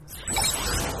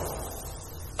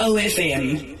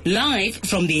OFM, live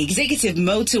from the Executive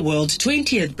Motor World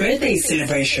 20th birthday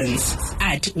celebrations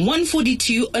at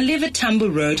 142 Oliver Tambo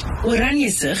Road,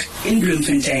 Oraniesig in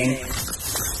Bloemfontein.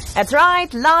 That's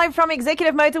right, live from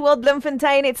Executive Motor World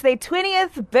Bloemfontein. It's their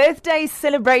 20th birthday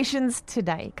celebrations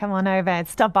today. Come on over and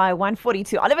stop by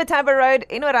 142 Oliver Tambo Road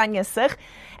in Oraniesig.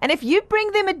 And if you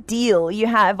bring them a deal you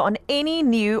have on any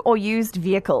new or used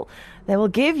vehicle, they will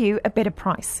give you a better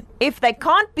price. If they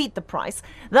can't beat the price,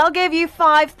 they'll give you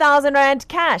 5,000 Rand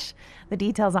cash. The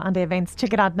details are under events.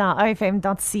 Check it out now,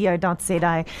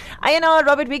 ofm.co.za. Eienaar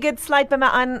Robert Wigget sluit by my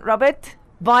aan. Robert,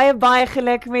 baie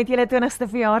geluk met julle 20ste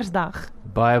verjaarsdag.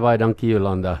 Baie dankie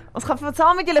Jolanda. Ons gaan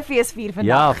saam met julle fees vier vandag.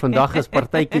 Ja, vandag is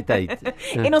partytjie tyd.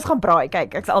 En ons gaan braai,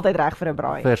 kyk, ek's altyd reg vir 'n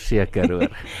braai. Verseker hoor.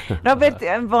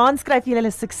 Robert, waar skryf julle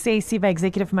hulle sukses hier by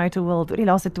Executive Motor World oor die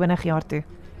laaste 20 jaar toe?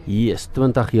 Yes,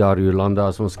 20 jaar Jolanda,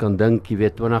 as ons kan dink, jy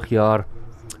weet 20 jaar.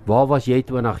 Waar was jy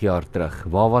 20 jaar terug?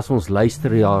 Waar was ons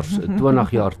luisteraars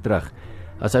 20 jaar terug?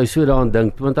 As jy so daaraan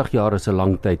dink, 20 jaar is 'n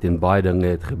lang tyd en baie dinge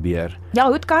het gebeur. Ja,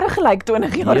 hoe het karre gelyk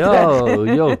 20 jaar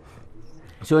terug? Ja.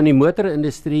 So in die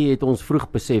motorindustrie het ons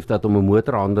vroeg besef dat om 'n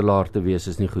motorhandelaar te wees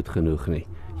is nie goed genoeg nie.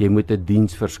 Jy moet 'n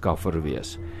diensverskaffer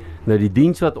wees. Nou die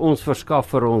diens wat ons verskaf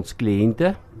vir ons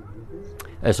kliënte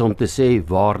is om te sê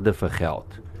waarde vir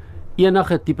geld.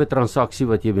 Enige tipe transaksie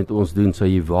wat jy met ons doen, sal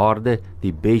jy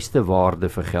die beste waarde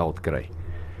vir geld kry.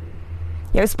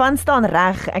 Jou span staan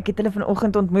reg. Ek het hulle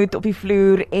vanoggend ontmoet op die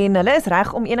vloer en hulle is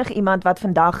reg om enige iemand wat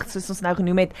vandag, soos ons nou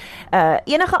genoem het,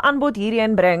 enige aanbod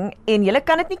hierheen bring en julle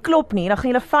kan dit nie klop nie, dan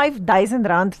gaan julle 5,000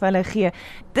 Rand vir hulle gee.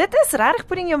 Dit is reg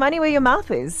putting your money where your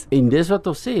mouth is. En dis wat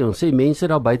ons sê mense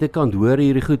daar buitekant hoor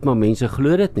hierdie goed, maar mense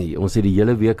glo dit nie. Ons het die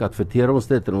hele week adverteer ons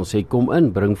dit en ons sê kom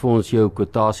in, bring vir ons jou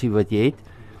kwotasie wat jy het.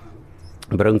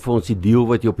 Bring vir ons die deal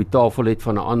wat jy op die tafel het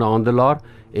van 'n ander handelaar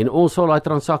en ons sal daai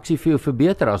transaksie vir jou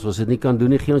verbeter. As ons dit nie kan doen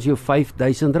nie, gee ons jou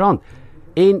 5,000 Rand.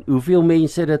 En hoeveel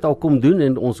mense dit al kom doen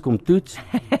en ons kom toets?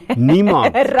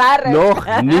 Niemand.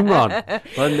 Nog niemand.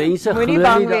 Want mense glo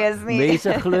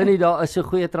nie daar is 'n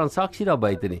goeie transaksie daar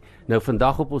buite nie. Nou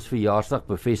vandag op ons verjaarsdag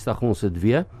bevestig ons dit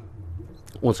weer.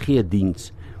 Ons gee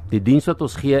diens. Die diens wat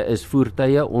ons gee is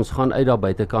voertuie. Ons gaan uit daar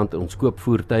buitekant, ons koop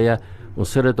voertuie.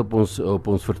 Ons sit dit op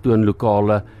ons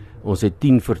vertoonlokale. Ons het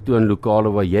 10 vertoonlokale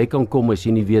waar jy kan kom as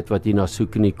jy nie weet wat jy na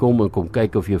soek nie. Kom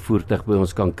kyk of jy 'n voertuig by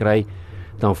ons kan kry.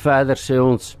 Dan verder sê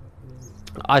ons,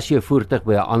 as jy 'n voertuig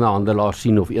by 'n ander handelaar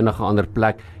sien of enige ander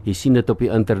plek, jy sien dit op die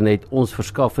internet, ons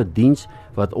verskaf 'n diens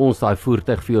wat ons daai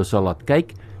voertuig vir jou sal laat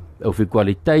kyk of die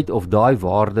kwaliteit of daai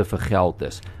waarde vir geld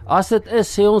is. As dit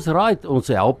is, sê ons right, ons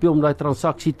help jou om daai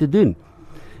transaksie te doen.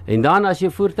 En dan as jy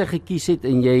 'n voertuig gekies het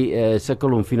en jy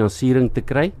sukkel om finansiering te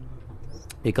kry,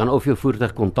 jy kan of jou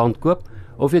voertuig kontant koop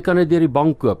of jy kan dit deur die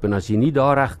bank koop en as jy nie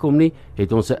daar regkom nie,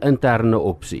 het ons 'n interne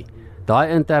opsie.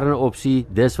 Daai interne opsie,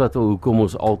 dis hoekom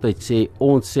ons altyd sê,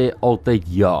 ons sê altyd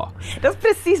ja. Dis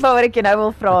presies waaroor ek jou nou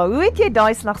wil vra. Hoe het jy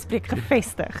daai slagspreuk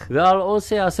gevestig? Wel,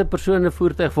 ons sê as 'n persoon 'n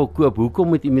voertuig wil koop, hoekom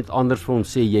moet iemand anders vir hom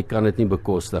sê jy kan dit nie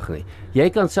bekostig nie? Jy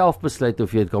kan self besluit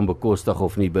of jy dit kan bekostig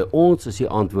of nie. By ons is die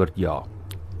antwoord ja.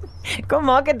 Kom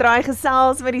maak 'n draai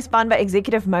gesels met die span by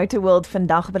Executive Motor World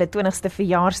vandag by die 20ste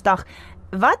verjaarsdag.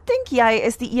 Wat dink jy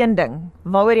is die een ding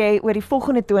waaroor jy oor die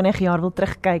volgende 20 jaar wil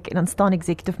terugkyk en dan staan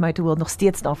Executive Motor World nog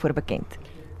steeds daarvoor bekend?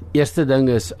 Eerste ding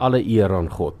is alle eer aan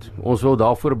God. Ons wil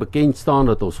daarvoor bekend staan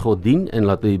dat ons God dien en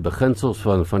dat die beginsels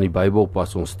van die Bybel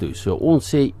pas ons toe. So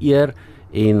ons sê eer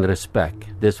en respek.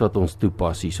 Dis wat ons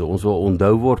toepas hier. So ons wil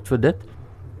onthou word vir dit.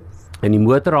 In die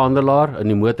motorhandelaar, in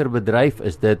die motorbedryf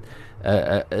is dit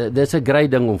dis 'n groot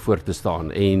ding om voor te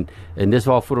staan en dis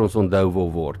waarvoor ons onthou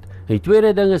wil word. En die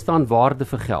tweede ding is dan waarde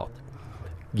vir geld.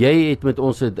 Jy het met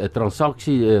ons 'n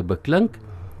transaksie beklink.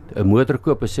 'n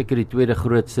Motorkoop is seker die tweede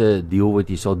grootste deal wat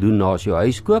jy sal doen na as jou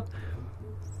huis koop.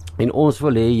 En ons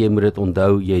wil hê jy moet dit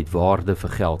onthou, jy het waarde vir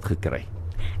geld gekry.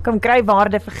 Kom kry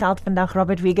waarde vir geld vandag.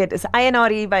 Robert Wigget is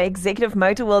eienaar hier by Executive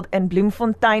Motor World in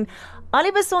Bloemfontein. Al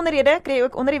die besonderhede kry jy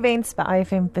ook onder die wens by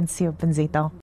ifm.co.za.